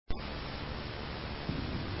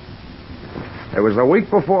It was the week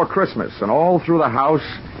before Christmas, and all through the house,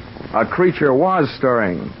 a creature was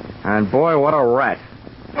stirring. And boy, what a rat.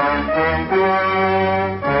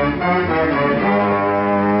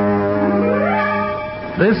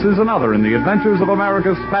 This is another in the adventures of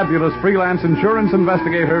America's fabulous freelance insurance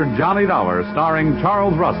investigator, Johnny Dollar, starring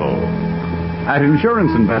Charles Russell. At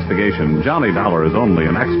Insurance Investigation, Johnny Dollar is only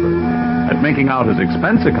an expert. At making out his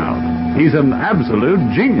expense account, he's an absolute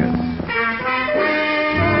genius.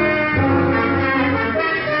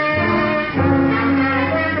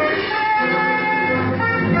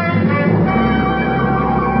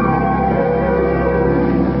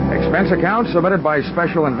 Expense account submitted by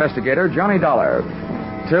Special Investigator Johnny Dollar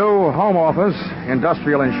to Home Office,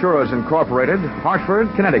 Industrial Insurers Incorporated, Hartford,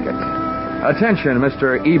 Connecticut. Attention,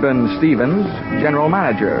 Mr. Eben Stevens, General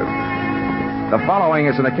Manager. The following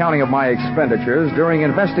is an accounting of my expenditures during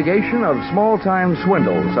investigation of small-time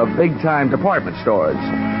swindles of big-time department stores.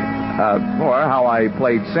 Or how I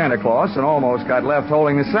played Santa Claus and almost got left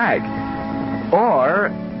holding the sack. Or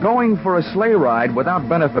going for a sleigh ride without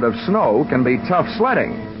benefit of snow can be tough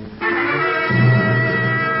sledding.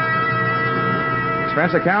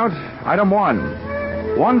 Expense account, item 1.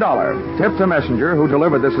 $1. Tip to messenger who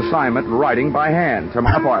delivered this assignment writing by hand to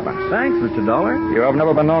my apartment. Thanks, Mr. Dollar. You have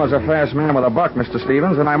never been known as a fast man with a buck, Mr.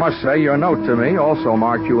 Stevens, and I must say your note to me also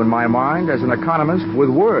marked you in my mind as an economist with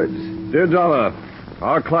words. Dear Dollar,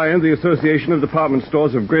 our client, the Association of Department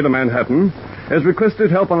Stores of Greater Manhattan, has requested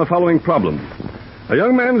help on the following problem. A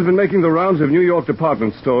young man has been making the rounds of New York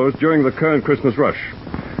department stores during the current Christmas rush.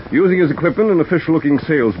 Using his equipment and official-looking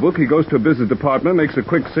sales book, he goes to a business department, makes a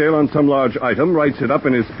quick sale on some large item, writes it up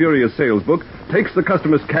in his furious sales book, takes the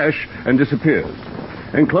customer's cash, and disappears.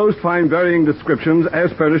 Enclosed find varying descriptions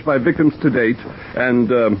as furnished by victims to date,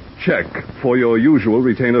 and check for your usual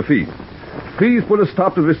retainer fee. Please put a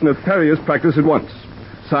stop to this nefarious practice at once.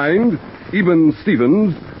 Signed, Eben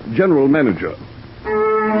Stevens, General Manager.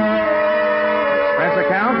 Expense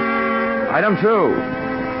account, item 2.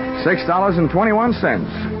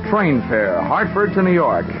 $6.21. Train fare, Hartford to New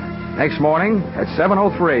York. Next morning at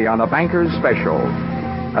 7:03 on the Banker's Special.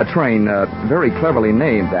 A train very cleverly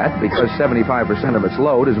named that because 75% of its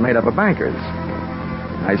load is made up of bankers.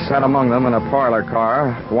 I sat among them in a parlor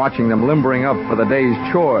car, watching them limbering up for the day's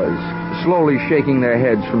chores, slowly shaking their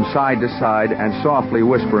heads from side to side and softly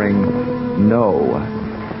whispering, "No."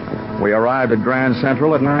 We arrived at Grand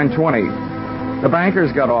Central at 9:20. The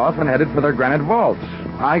bankers got off and headed for their granite vaults.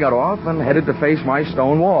 I got off and headed to face my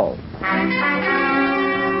stone wall.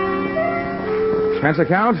 Expense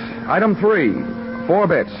account, item 3. 4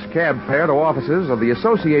 bits, cab fare to offices of the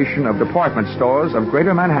Association of Department Stores of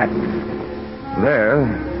Greater Manhattan. There,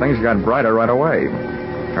 things got brighter right away.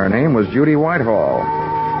 Her name was Judy Whitehall.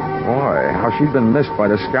 Boy, how she'd been missed by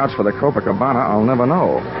the scouts for the Copacabana, I'll never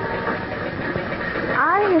know.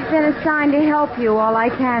 I have been assigned to help you all I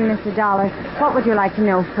can, Mr. Dollar. What would you like to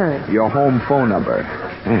know first? Your home phone number.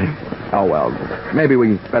 Oh, well, maybe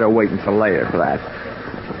we better wait until later for that.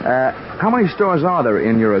 How many stores are there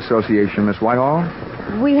in your association, Miss Whitehall?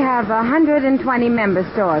 We have 120 member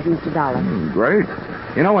stores, Mr. Dollar. Great.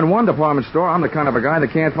 You know, in one department store, I'm the kind of a guy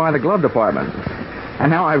that can't find the glove department. And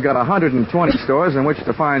now I've got 120 stores in which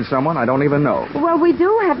to find someone I don't even know. Well, we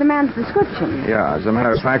do have the man's description. Yeah, as a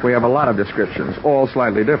matter of fact, we have a lot of descriptions, all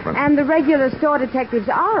slightly different. And the regular store detectives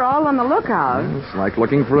are all on the lookout. It's like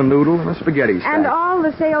looking for a noodle in a spaghetti stack. And all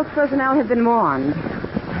the sales personnel have been warned.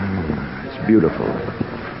 It's beautiful.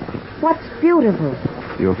 What's beautiful?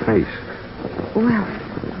 Your face. Well,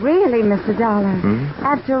 really, Mr. Dollar.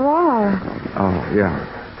 After all. Oh, yeah.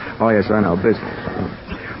 Oh, yes, I know. Business.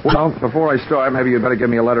 Well, before I start, maybe you'd better give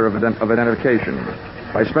me a letter of identification.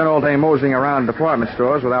 If I spend all day moseying around department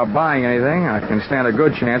stores without buying anything, I can stand a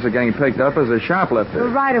good chance of getting picked up as a shoplifter.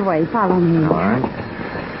 Right away. Follow me. All right.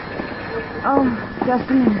 Oh, just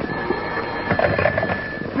a minute.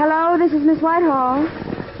 Hello, this is Miss Whitehall.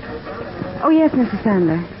 Oh, yes, Mr.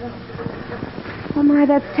 Sandler. Oh, my,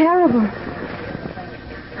 that's terrible.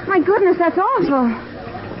 My goodness, that's awful.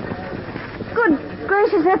 Good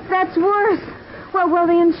gracious, that's worse. Well,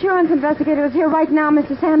 the insurance investigator is here right now,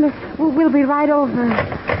 Mr. Sanders. We'll be right over.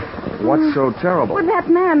 What's so terrible? Well, that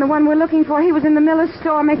man, the one we're looking for, he was in the Miller's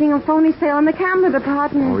store making a phony sale in the camera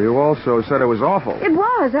department. Oh, you also said it was awful. It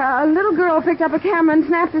was. A little girl picked up a camera and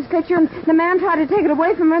snapped his picture, and the man tried to take it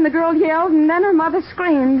away from her, and the girl yelled, and then her mother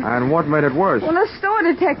screamed. And what made it worse? Well, a store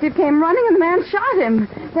detective came running, and the man shot him.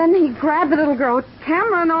 Then he grabbed the little girl,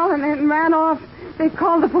 camera and all, and ran off. They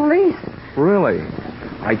called the police. Really?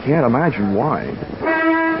 I can't imagine why.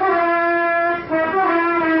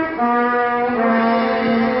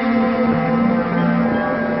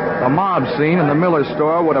 The mob scene in the Miller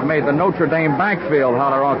store would have made the Notre Dame bank field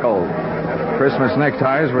holler uncle. Christmas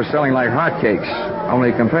neckties were selling like hotcakes.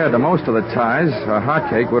 Only compared to most of the ties, a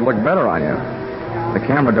hotcake would look better on you. The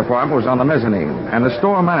camera department was on the mezzanine, and the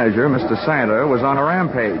store manager, Mr. Santa, was on a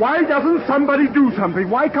rampage. Why doesn't somebody do something?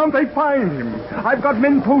 Why can't they find him? I've got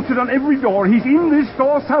men posted on every door. He's in this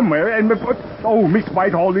store somewhere, and... Oh, Miss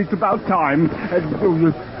Whitehall, it's about time.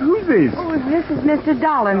 Who's this? Oh, this is Mr.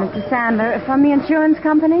 Dollar, Mr. Sandler, from the insurance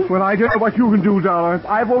company. Well, I don't know what you can do, Dollar.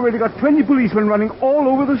 I've already got 20 policemen running all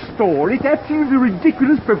over the store. It's absolutely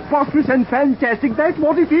ridiculous, preposterous, and fantastic. That's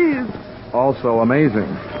what it is. Also amazing.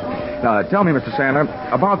 Now, tell me, Mr. Sandler,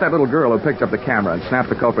 about that little girl who picked up the camera and snapped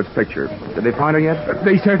the culprit's picture. Did they find her yet?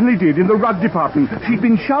 They certainly did, in the rug department. She'd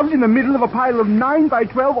been shoved in the middle of a pile of 9 by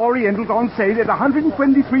 12 Orientals on sale at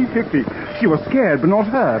 $123.50. She was scared, but not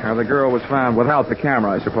hurt. Now, the girl was found without the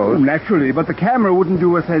camera, I suppose. Naturally, but the camera wouldn't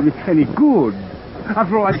do us any good.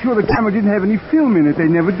 After all, I'm sure the camera didn't have any film in it. They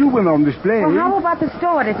never do when on display. Well, how about the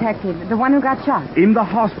store detective, the one who got shot? In the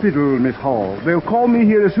hospital, Miss Hall. They'll call me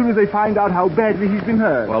here as soon as they find out how badly he's been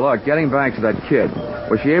hurt. Well, look, getting back to that kid,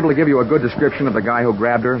 was she able to give you a good description of the guy who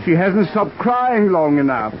grabbed her? She hasn't stopped crying long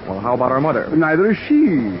enough. Well, how about her mother? Neither is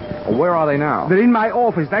she. Well, where are they now? They're in my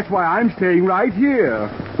office. That's why I'm staying right here.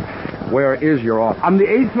 Where is your office? On the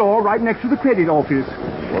 8th floor, right next to the credit office.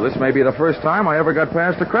 Well, this may be the first time I ever got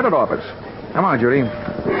past the credit office. Come on, Judy.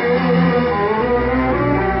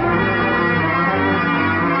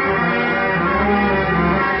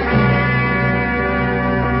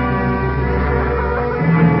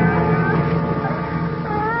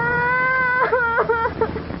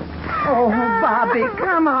 Oh, Bobby,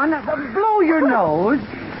 come on. Blow your nose.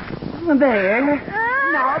 There.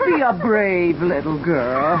 Now be a brave little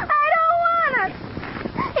girl. I don't want it.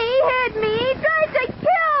 He hit me. He tried to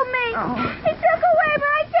kill me. Oh. He took away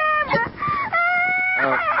my camera.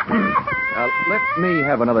 Let me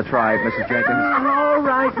have another try, Mrs. Jenkins. All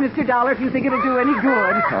right, Mr. Dollar, if you think it'll do any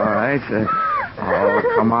good. All right. Oh,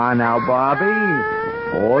 come on now, Bobby.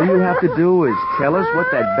 All you have to do is tell us what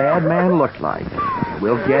that bad man looked like.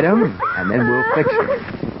 We'll get him, and then we'll fix him.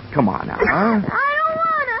 Come on now, huh? I don't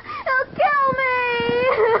want to. He'll kill me.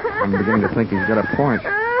 I'm beginning to think he's got a point.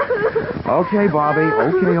 Okay, Bobby.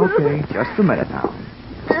 Okay. Just a minute now.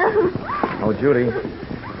 Oh, Judy.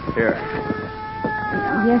 Here.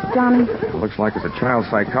 Yes, Johnny? Looks like it's a child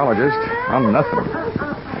psychologist. I'm nothing.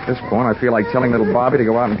 At this point, I feel like telling little Bobby to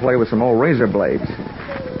go out and play with some old razor blades.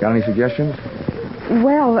 Got any suggestions?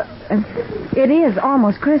 Well, it is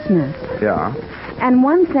almost Christmas. Yeah. And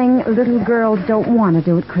one thing little girls don't want to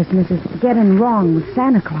do at Christmas is get in wrong with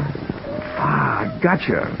Santa Claus. Ah,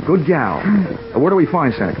 gotcha. Good gal. Where do we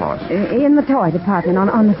find Santa Claus? In the toy department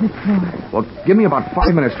on the 5th floor. Well, give me about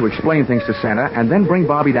 5 minutes to explain things to Santa, and then bring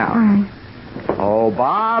Bobby down. All right. Oh,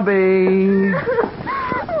 Bobby.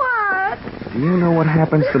 What? Do you know what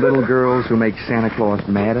happens to little girls who make Santa Claus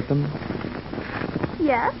mad at them?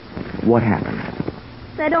 Yes. What happens?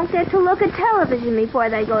 They don't get to look at television before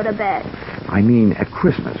they go to bed. I mean, at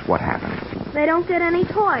Christmas, what happens? They don't get any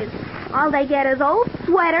toys. All they get is old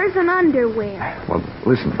sweaters and underwear. Well,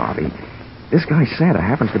 listen, Bobby. This guy Santa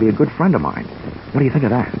happens to be a good friend of mine. What do you think of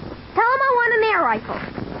that? Tell him I want an air rifle.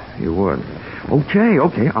 You would. Okay.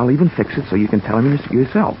 I'll even fix it so you can tell him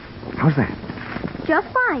yourself. How's that? Just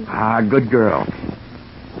fine. Ah, good girl.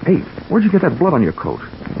 Hey, where'd you get that blood on your coat?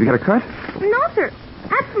 You got a cut? No, sir.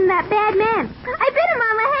 That's from that bad man. I bit him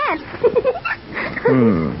on the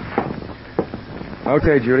hand.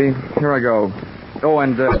 Okay, Judy. Here I go. Oh,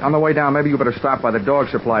 and on the way down, maybe you better stop by the dog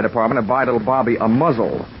supply department and buy little Bobby a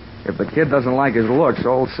muzzle. If the kid doesn't like his looks,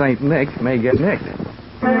 old St. Nick may get nicked.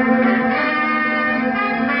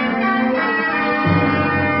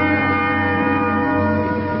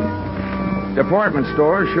 Department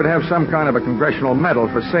stores should have some kind of a congressional medal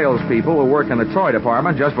for salespeople who work in the toy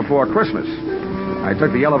department just before Christmas. I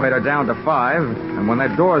took the elevator down to 5, and when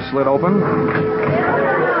that door slid open...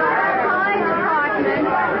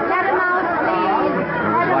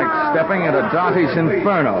 stepping into Dante's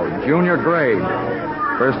Inferno, junior grade.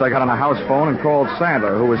 First, I got on a house phone and called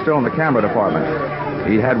Sandler, who was still in the camera department.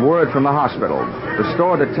 He'd had word from the hospital. The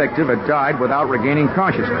store detective had died without regaining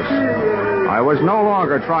consciousness. I was no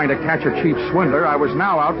longer trying to catch a cheap swindler. I was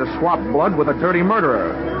now out to swap blood with a dirty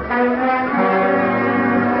murderer.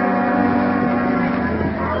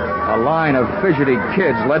 A line of fidgety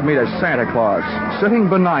kids led me to Santa Claus, sitting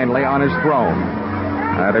benignly on his throne.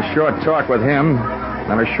 I had a short talk with him,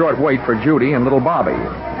 and a short wait for Judy and little Bobby.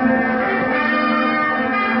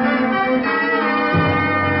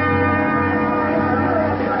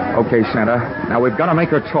 Okay, Santa. Now we've got to make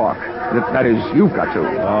her talk. That is, you've got to.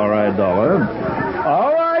 All right, Dollar.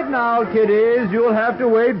 All right, now. Now, kiddies, you'll have to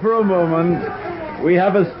wait for a moment. We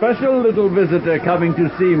have a special little visitor coming to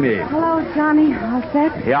see me. Hello, Johnny. All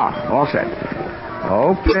set? Yeah, all set.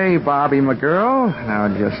 Okay, Bobby, my girl. Now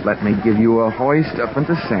just let me give you a hoist up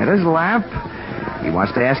into Santa's lap. He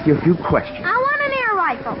wants to ask you a few questions. I want an air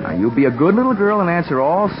rifle. Now, you be a good little girl and answer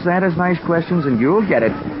all Santa's nice questions, and you'll get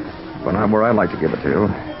it. But not where I'd like to give it to.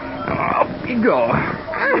 Up you go.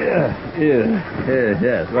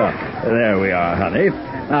 Yes. Well, there we are, honey.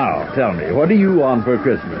 Now, tell me, what do you want for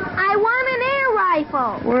Christmas? I want an air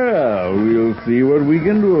rifle. Well, we'll see what we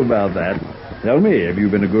can do about that. Tell me, have you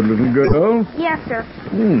been a good little girl? Yes, sir.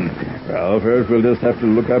 Well, first we'll just have to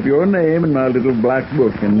look up your name in my little black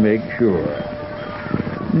book and make sure.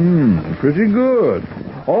 Pretty good.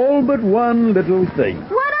 All but one little thing.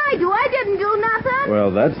 What'd I do? I didn't do nothing.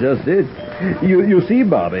 Well, that's just it. You see,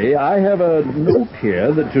 Bobby, I have a note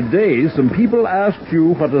here that today some people asked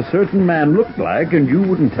you what a certain man looked like and you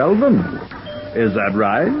wouldn't tell them. Is that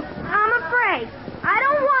right? I'm afraid. I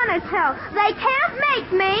don't want to tell. They can't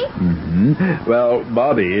make me. Well,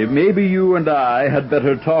 Bobby, maybe you and I had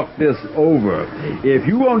better talk this over. If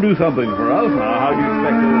you won't do something for us now, how do you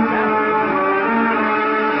expect to look after?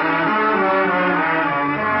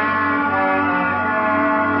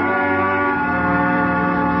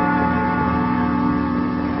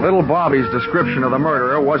 Little Bobby's description of the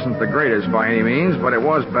murderer wasn't the greatest by any means, but it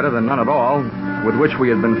was better than none at all, with which we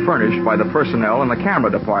had been furnished by the personnel in the camera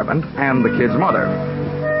department and the kid's mother.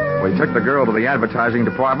 We took the girl to the advertising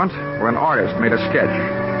department, where an artist made a sketch.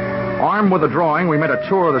 Armed with a drawing, we made a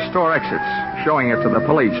tour of the store exits, showing it to the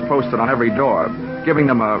police posted on every door, giving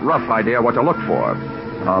them a rough idea what to look for.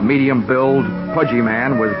 A medium-build, pudgy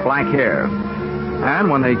man with black hair. And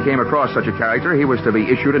when they came across such a character, he was to be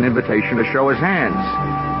issued an invitation to show his hands.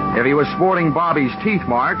 If he was sporting Bobby's teeth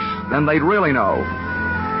marks, then they'd really know.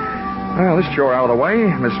 Well, this chore out of the way,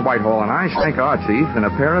 Miss Whitehall and I sank our teeth in a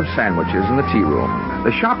pair of sandwiches in the tea room.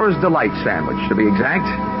 The Shopper's Delight sandwich, to be exact.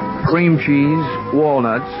 Cream cheese,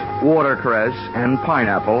 walnuts, watercress, and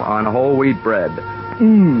pineapple on whole wheat bread.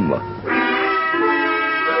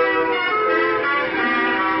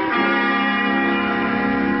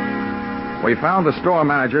 We found the store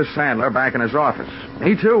manager, Sandler, back in his office.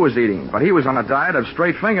 He, too, was eating, but he was on a diet of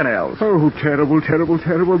straight fingernails. Oh, terrible, terrible,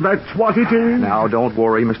 terrible. That's what it is. Now, don't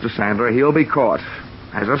worry, Mr. Sandler. He'll be caught.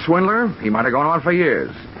 As a swindler, he might have gone on for years.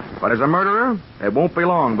 But as a murderer, it won't be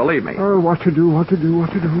long, believe me. Oh, what to do?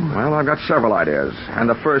 Well, I've got several ideas. And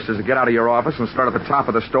the first is to get out of your office and start at the top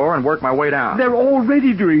of the store and work my way down. They're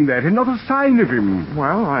already doing that, and not a sign of him.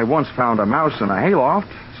 Well, I once found a mouse in a hayloft,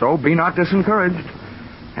 so be not disencouraged.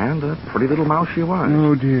 And a pretty little mouse she was.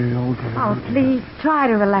 Oh, dear. Oh, please, try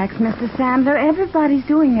to relax, Mr. Sandler. Everybody's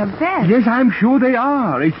doing their best. Yes, I'm sure they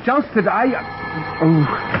are. It's just that Oh.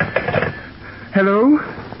 Hello?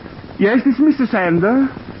 Yes, this is Mr. Sandler.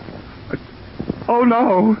 Oh,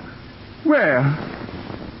 no. Where?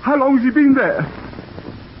 How long has he been there?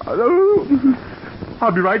 Hello?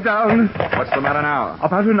 I'll be right down. What's the matter now?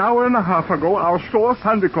 About an hour and a half ago, our store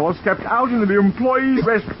Santa Claus stepped out into the employee's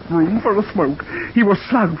restroom for a smoke. He was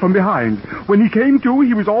slugged from behind. When he came to,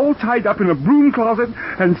 he was all tied up in a broom closet,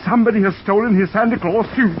 and somebody has stolen his Santa Claus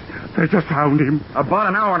suit. They just found him. About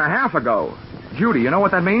an hour and a half ago. Judy, you know what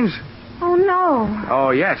that means? Oh, no. Oh,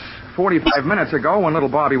 yes. 45 minutes ago, when little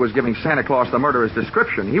Bobby was giving Santa Claus the murderer's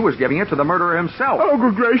description, he was giving it to the murderer himself. Oh,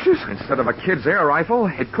 good gracious. Instead of a kid's air rifle,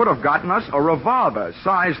 it could have gotten us a revolver,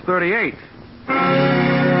 size 38.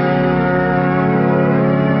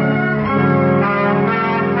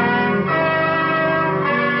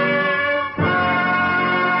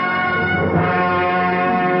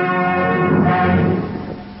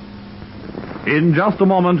 In just a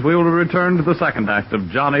moment, we will return to the second act of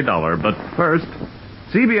Johnny Dollar. But first,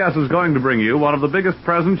 CBS is going to bring you one of the biggest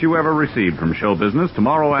presents you ever received from show business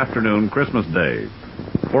tomorrow afternoon, Christmas Day.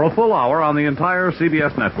 For a full hour on the entire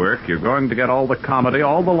CBS network, you're going to get all the comedy,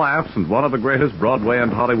 all the laughs, and one of the greatest Broadway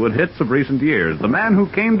and Hollywood hits of recent years, The Man Who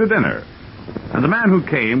Came to Dinner. And the man who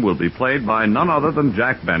came will be played by none other than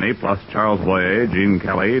Jack Benny, plus Charles Boyer, Gene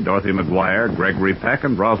Kelly, Dorothy McGuire, Gregory Peck,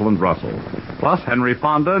 and Rosalind Russell, plus Henry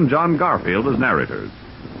Fonda and John Garfield as narrators.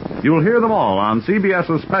 You'll hear them all on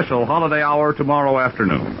CBS's special holiday hour tomorrow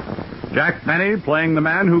afternoon. Jack Benny, playing the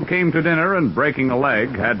man who came to dinner and breaking a leg,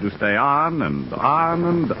 had to stay on and on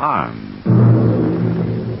and on.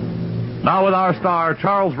 Now with our star,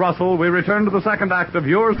 Charles Russell, we return to the second act of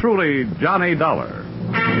yours truly, Johnny Dollar.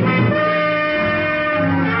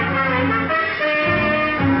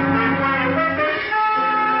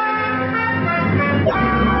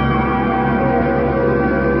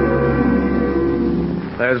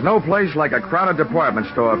 There's no place like a crowded department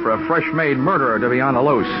store for a fresh-made murderer to be on the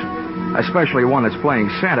loose. especially one that's playing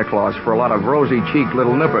Santa Claus for a lot of rosy-cheeked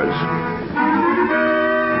little nippers.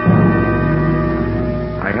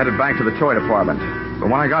 I headed back to the toy department, but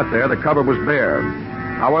when I got there, the cupboard was bare.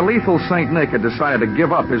 Our lethal St. Nick had decided to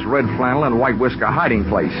give up his red flannel and white whisker hiding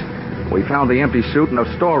place. We found the empty suit in a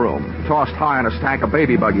storeroom, tossed high on a stack of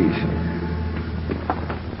baby buggies.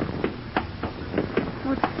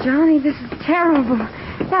 Oh, Johnny, this is terrible.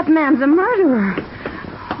 That man's a murderer.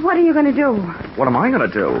 What are you going to do? What am I going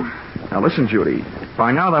to do? Now, listen, Judy.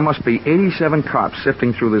 By now, there must be 87 cops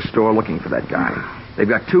sifting through this store looking for that guy. They've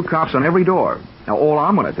got 2 cops on every door. Now, all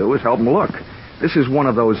I'm going to do is help them look. This is one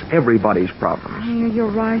of those everybody's problems.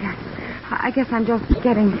 You're right. I guess I'm just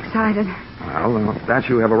getting excited. Well, that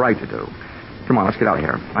you have a right to do. Come on, let's get out of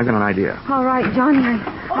here. I've got an idea. All right, Johnny.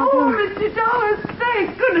 Mr. Dollars,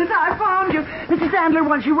 thank goodness I found you. Mr. Sandler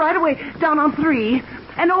wants you right away down on 3.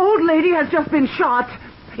 An old lady has just been shot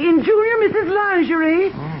in Junior Mrs.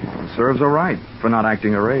 Lingerie. Oh, serves her right for not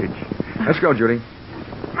acting her age. Let's go, Judy.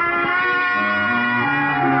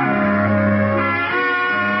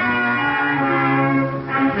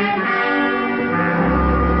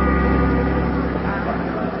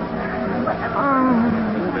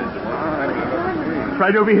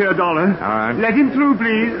 Right over here, Dollar. All right. Let him through,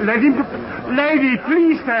 please. Lady,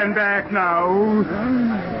 please stand back now.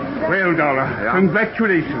 Well, Dollar, Yeah?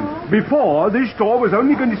 Congratulations. Before, this store was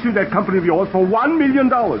only going to sue that company of yours for $1 million.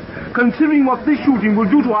 Considering what this shooting will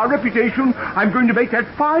do to our reputation, I'm going to make that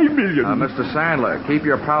 $5 million. Mr. Sandler, keep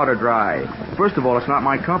your powder dry. First of all, it's not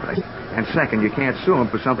my company. And second, you can't sue them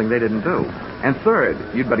for something they didn't do. And third,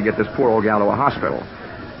 you'd better get this poor old gal to a hospital.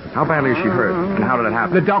 How badly is she hurt? And how did it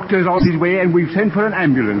happen? The doctor's on his way, and we've sent for an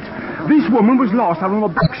ambulance. This woman was lost out on a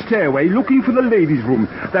back stairway looking for the ladies' room.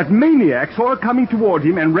 That maniac saw her coming toward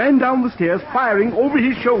him and ran down the stairs, firing over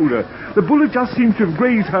his shoulder. The bullet just seems to have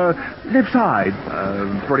grazed her left side.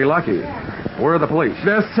 Pretty lucky. Where are the police?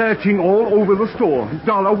 They're searching all over the store.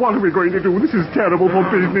 Dollar, what are we going to do? This is terrible for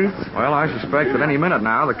business. Well, I suspect that any minute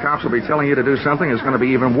now, the cops will be telling you to do something that's going to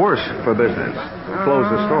be even worse for business. Close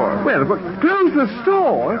the store. Well, but close the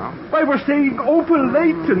store? Why, we're staying open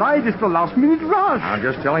late tonight. It's the last-minute rush. I'm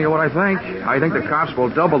just telling you what I think. I think the cops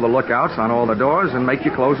will double the lookouts on all the doors and make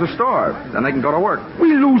you close the store. Then they can go to work.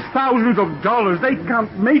 We lose thousands of dollars. They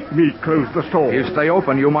can't make me close the store. If you stay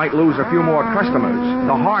open, you might lose a few more customers.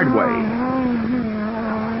 The hard way.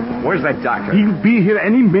 Where's that doctor? He'll be here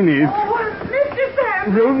any minute. Oh, Mr.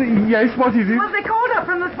 Sandler. Yes, what is it? Well, they called up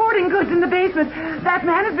from the sporting goods in the basement. That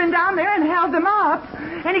man has been down there and held them up.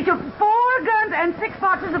 And he took 4 guns and 6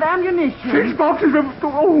 boxes of ammunition. 6 boxes of...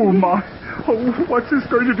 Oh, my... Oh, what's this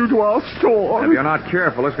going to do to our store? If you're not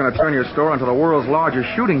careful, it's going to turn your store into the world's largest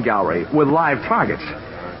shooting gallery with live targets.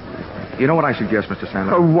 You know what I suggest, Mr.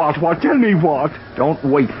 Sandler? What? Tell me what? Don't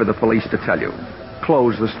wait for the police to tell you.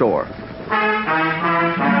 Close the store.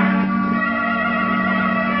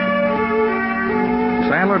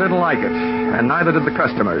 Sandler didn't like it, and neither did the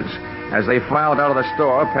customers, as they filed out of the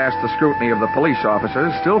store past the scrutiny of the police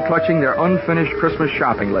officers, still clutching their unfinished Christmas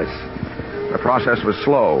shopping lists. The process was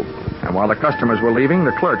slow, and while the customers were leaving,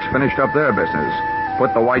 the clerks finished up their business,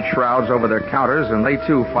 put the white shrouds over their counters, and they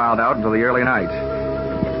too filed out until the early night.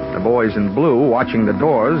 The boys in blue, watching the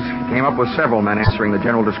doors, came up with several men answering the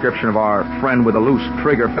general description of our friend with a loose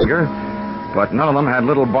trigger finger, but none of them had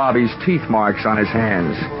little Bobby's teeth marks on his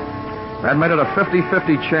hands. That made it a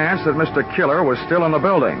 50-50 chance that Mr. Killer was still in the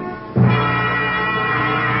building.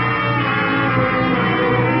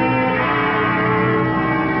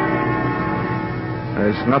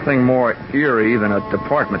 There's nothing more eerie than a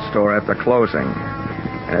department store after closing.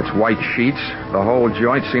 And its white sheets, the whole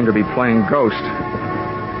joint seemed to be playing ghost.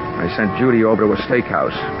 I sent Judy over to a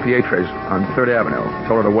steakhouse, Pietro's on 3rd Avenue,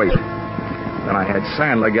 told her to wait. Then I had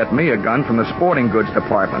Sandler get me a gun from the sporting goods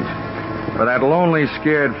department. For that lonely,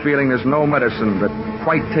 scared feeling, there's no medicine that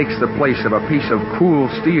quite takes the place of a piece of cool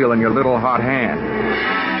steel in your little hot hand.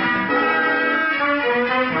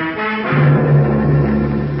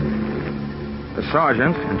 The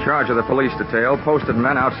sergeant, in charge of the police detail, posted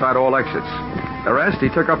men outside all exits. The rest he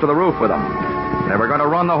took up to the roof with him. They were going to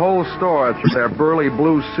run the whole store through their burly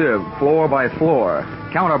blue sieve, floor by floor,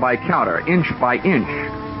 counter by counter, inch by inch.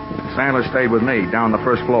 Sandler stayed with me down the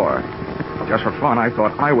first floor. Just for fun, I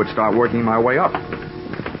thought I would start working my way up.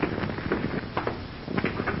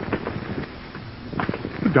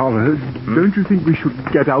 Dollar, don't you think we should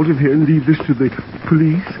get out of here and leave this to the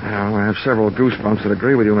police? Well, I have several goosebumps that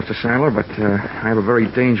agree with you, Mr. Sandler, but I have a very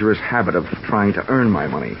dangerous habit of trying to earn my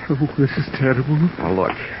money. Oh, this is terrible. Now,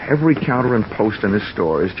 look, every counter and post in this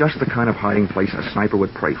store is just the kind of hiding place a sniper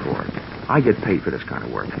would pray for. I get paid for this kind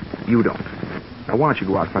of work. You don't. Now, why don't you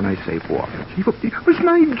go out for a nice, safe walk? Chief, it was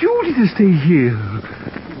my duty to stay here.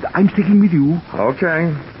 I'm sticking with you.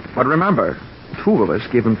 Okay. But remember, two of us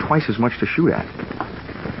gave him twice as much to shoot at.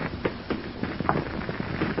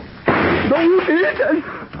 No, you did.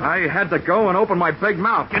 I had to go and open my big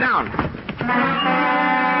mouth. Get down.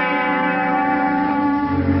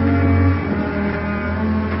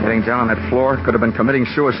 Getting down on that floor could have been committing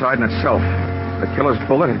suicide in itself. The killer's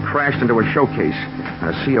bullet had crashed into a showcase, and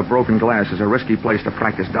a sea of broken glass is a risky place to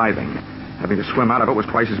practice diving. Having to swim out of it was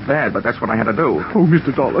twice as bad, but that's what I had to do. Oh, Mr.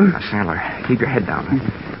 Dollar. Now, Sandler, keep your head down.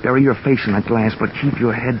 Bury your face in that glass, but keep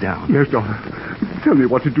your head down. Yes, Dollar. Tell me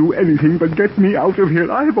what to do, anything but get me out of here.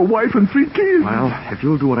 I have a wife and 3 kids. Well, if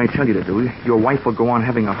you'll do what I tell you to do, your wife will go on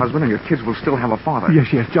having a husband, and your kids will still have a father. Yes,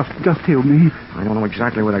 just tell me. I don't know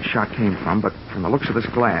exactly where that shot came from, but from the looks of this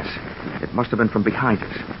glass, it must have been from behind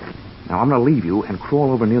us. Now, I'm going to leave you and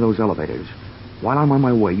crawl over near those elevators. While I'm on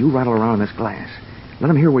my way, you rattle around in this glass. Let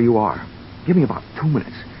them hear where you are. Give me about 2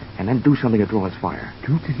 minutes, and then do something to draw its fire.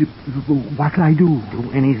 What'll I do?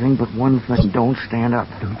 Do anything but one thing. Don't stand up.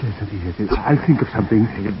 I'll think of something.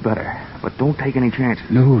 You'd better. But don't take any chances.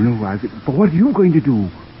 No. But what are you going to do?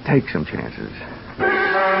 Take some chances.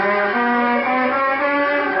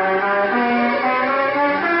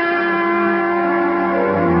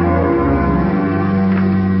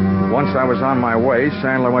 Once I was on my way,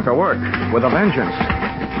 Sandler went to work with a vengeance.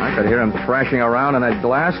 I could hear him thrashing around in that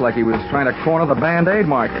glass like he was trying to corner the Band-Aid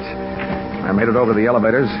market. I made it over the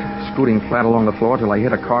elevators, scooting flat along the floor till I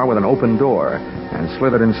hit a car with an open door and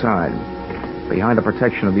slithered inside. Behind the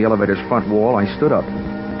protection of the elevator's front wall, I stood up,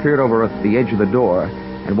 peered over at the edge of the door,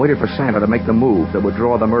 and waited for Sandler to make the move that would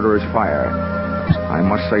draw the murderer's fire. I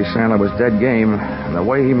must say Sandler was dead game, and the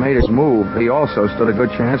way he made his move, he also stood a good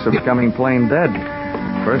chance of becoming plain dead.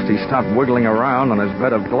 First, he stopped wiggling around on his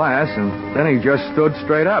bed of glass, and then he just stood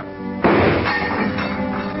straight up.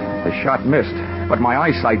 The shot missed, but my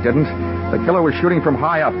eyesight didn't. The killer was shooting from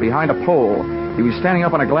high up, behind a pole. He was standing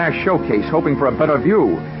up on a glass showcase, hoping for a better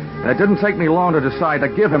view. And it didn't take me long to decide to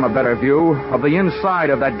give him a better view of the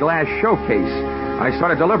inside of that glass showcase. I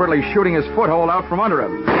started deliberately shooting his foothold out from under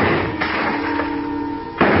him.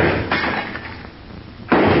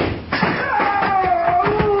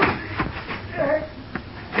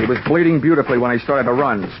 He was bleeding beautifully when I started to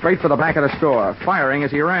run, straight for the back of the store, firing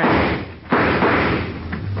as he ran.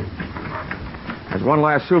 As one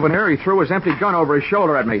last souvenir, he threw his empty gun over his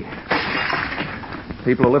shoulder at me.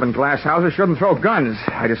 People who live in glass houses shouldn't throw guns.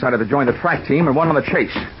 I decided to join the track team and went on the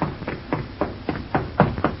chase.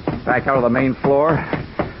 Back out of the main floor,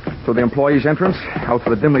 through the employees' entrance, out to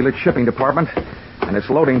the dimly lit shipping department, and its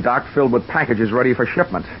loading dock filled with packages ready for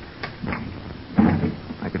shipment.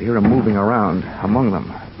 I could hear him moving around among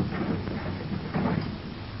them.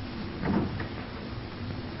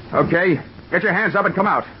 Okay, get your hands up and come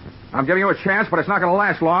out. I'm giving you a chance, but it's not going to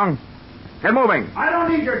last long. Get moving. I don't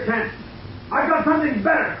need your chance. I've got something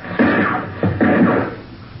better.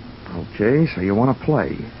 Okay, so you want to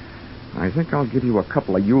play. I think I'll give you a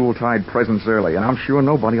couple of Yuletide presents early, and I'm sure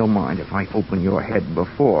nobody will mind if I open your head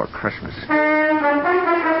before Christmas.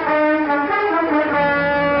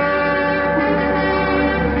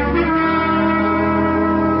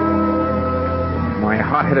 My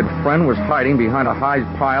hot-headed friend was hiding behind a high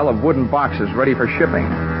pile of wooden boxes ready for shipping.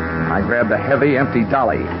 I grabbed a heavy, empty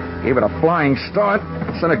dolly, gave it a flying start,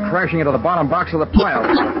 and sent it crashing into the bottom box of the pile.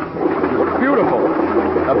 It was beautiful.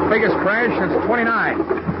 The biggest crash since 29.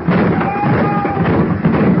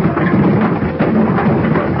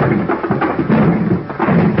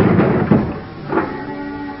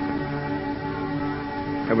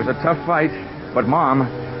 It was a tough fight, but, Mom,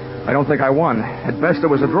 I don't think I won. At best, it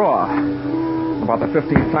was a draw. About the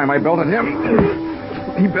 15th time I belted him,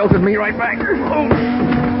 he belted me right back.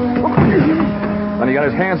 Then he got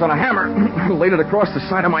his hands on a hammer, laid it across the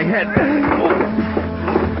side of my head.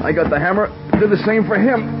 I got the hammer, did the same for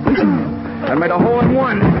him, and made a hole in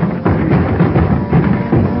one.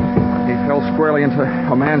 He fell squarely into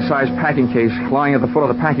a man-sized packing case lying at the foot of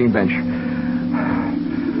the packing bench.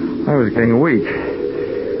 I was getting weak,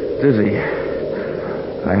 dizzy.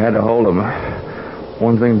 I had to hold him.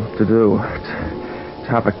 One thing to do.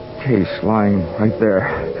 Top a case lying right there.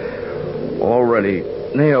 All ready.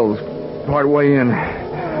 Nails part way in.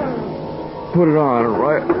 Put it on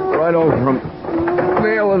right over him.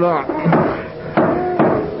 Nail it on.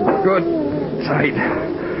 Good tight.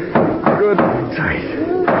 Good tight.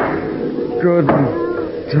 Good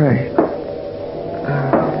tight.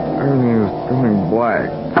 Everything is going black.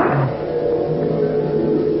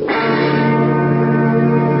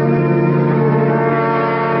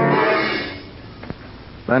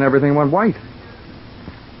 Then everything went white.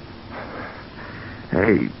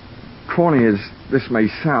 Hey, corny as this may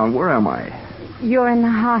sound, where am I? You're in the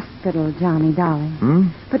hospital, Johnny,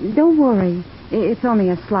 darling. But don't worry. It's only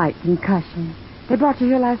a slight concussion. They brought you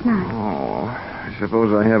here last night. Oh, I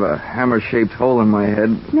suppose I have a hammer-shaped hole in my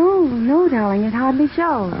head. No, darling. It hardly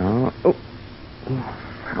shows. Oh,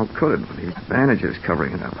 how could it with these bandages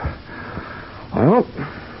covering it up? Well,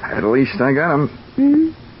 at least I got him.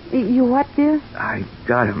 You what, dear? I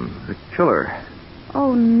got him. The killer.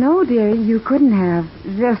 Oh, no, dear. You couldn't have.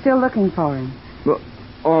 They're still looking for him.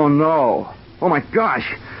 Oh, no. Oh, my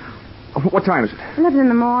gosh. What time is it? 11 in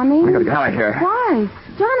the morning. I gotta get out of here. Why?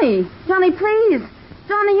 Johnny, please.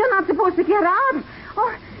 Johnny, you're not supposed to get out.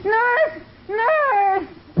 Oh, nurse!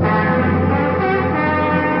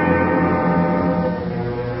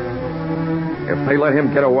 If they let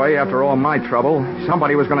him get away after all my trouble,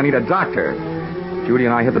 somebody was going to need a doctor. Judy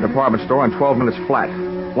and I hit the department store in 12 minutes flat.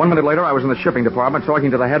 1 minute later, I was in the shipping department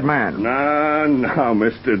talking to the head man. Now,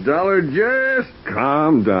 Mr. Dollar, just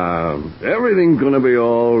calm down. Everything's going to be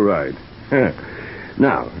all right.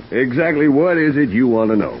 Now, exactly what is it you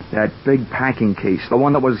want to know? That big packing case, the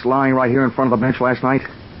one that was lying right here in front of the bench last night.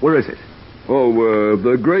 Where is it? Oh,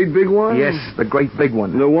 the great big one? Yes, the great big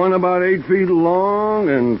one. The one about 8 feet long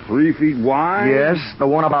and 3 feet wide? Yes, the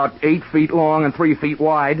one about 8 feet long and 3 feet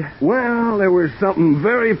wide. Well, there was something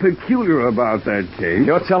very peculiar about that case.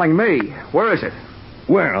 You're telling me. Where is it?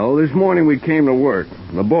 Well, this morning we came to work.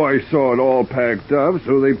 The boys saw it all packed up,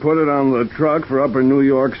 so they put it on the truck for upper New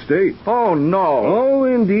York State. Oh, no. Oh,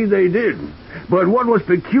 indeed they did. But what was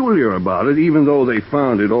peculiar about it, even though they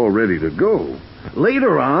found it all ready to go,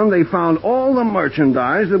 later on they found all the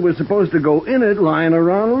merchandise that was supposed to go in it lying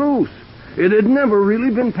around loose. It had never really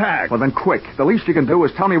been packed. Well, then quick. The least you can do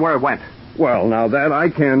is tell me where it went. Well, now that I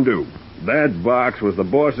can do. That box was the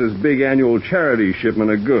boss's big annual charity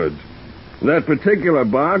shipment of goods. That particular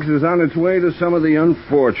box is on its way to some of the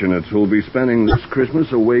unfortunates who'll be spending this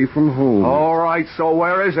Christmas away from home. All right, so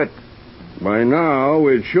where is it? By now,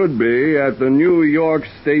 it should be at the New York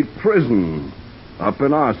State Prison, up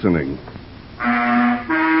in Ossining.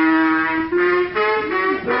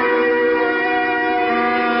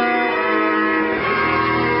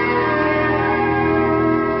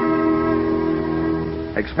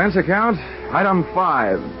 Expense account, item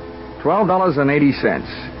 5,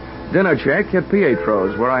 $12.80. Dinner check at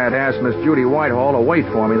Pietro's, where I had asked Miss Judy Whitehall to wait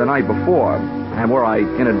for me the night before, and where I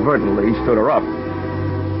inadvertently stood her up.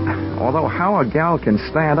 Although how a gal can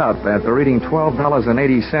stand up after eating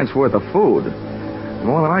 $12.80 worth of food,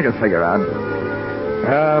 more than I can figure out.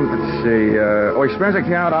 Let's see. Expense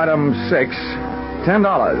account, item 6,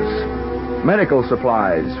 $10. Medical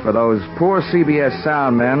supplies for those poor CBS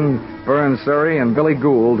sound men, Vern Surrey and Billy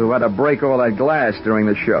Gould, who had to break all that glass during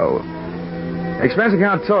the show. Expense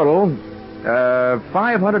account total,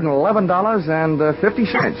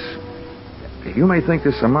 $511.50. You may think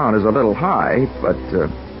this amount is a little high, but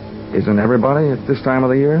isn't everybody at this time of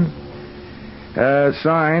the year?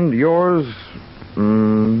 Signed, yours,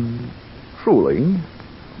 truly,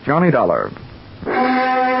 Johnny Dollar.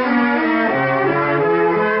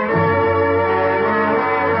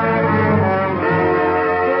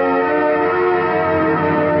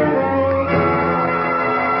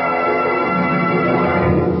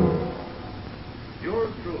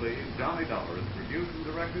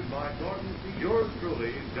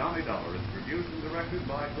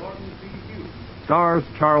 Stars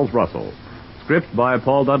Charles Russell. Script by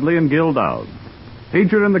Paul Dudley and Gil Dowd.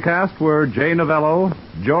 Featured in the cast were Jay Novello,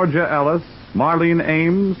 Georgia Ellis, Marlene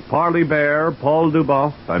Ames, Parley Bear, Paul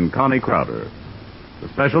Duboff, and Connie Crowder. The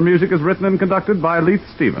special music is written and conducted by Leith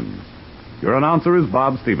Stevens. Your announcer is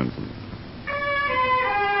Bob Stevenson.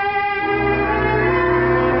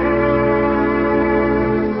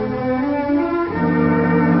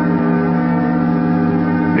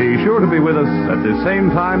 Be sure to be with us at the same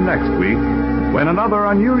time next week when another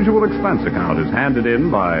unusual expense account is handed in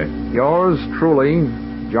by Yours truly,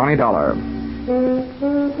 Johnny Dollar.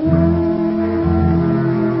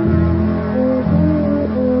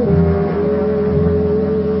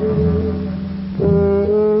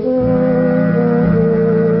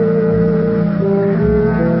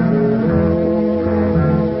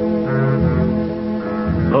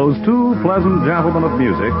 Those two pleasant gentlemen of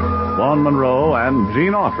music, Vaughn Monroe and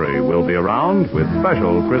Gene Autry, will be around with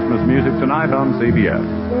special Christmas music tonight on CBS.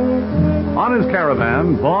 On his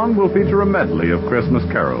caravan, Vaughn will feature a medley of Christmas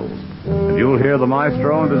carols. And you'll hear the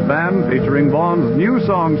maestro and his band featuring Vaughn's new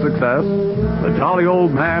song success, The Jolly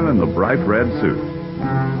Old Man in the Bright Red Suit.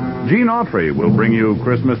 Gene Autry will bring you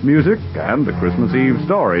Christmas music and the Christmas Eve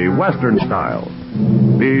story, Western style.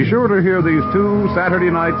 Be sure to hear these two Saturday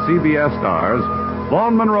night CBS stars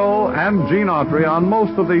Vaughn Monroe, and Gene Autry on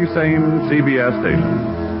most of the same CBS stations.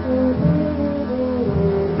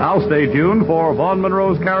 Now stay tuned for Vaughn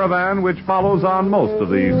Monroe's Caravan, which follows on most of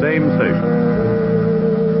the same stations.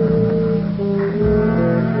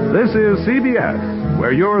 This is CBS,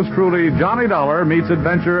 where yours truly, Johnny Dollar, meets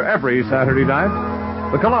adventure every Saturday night.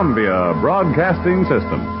 The Columbia Broadcasting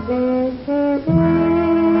System.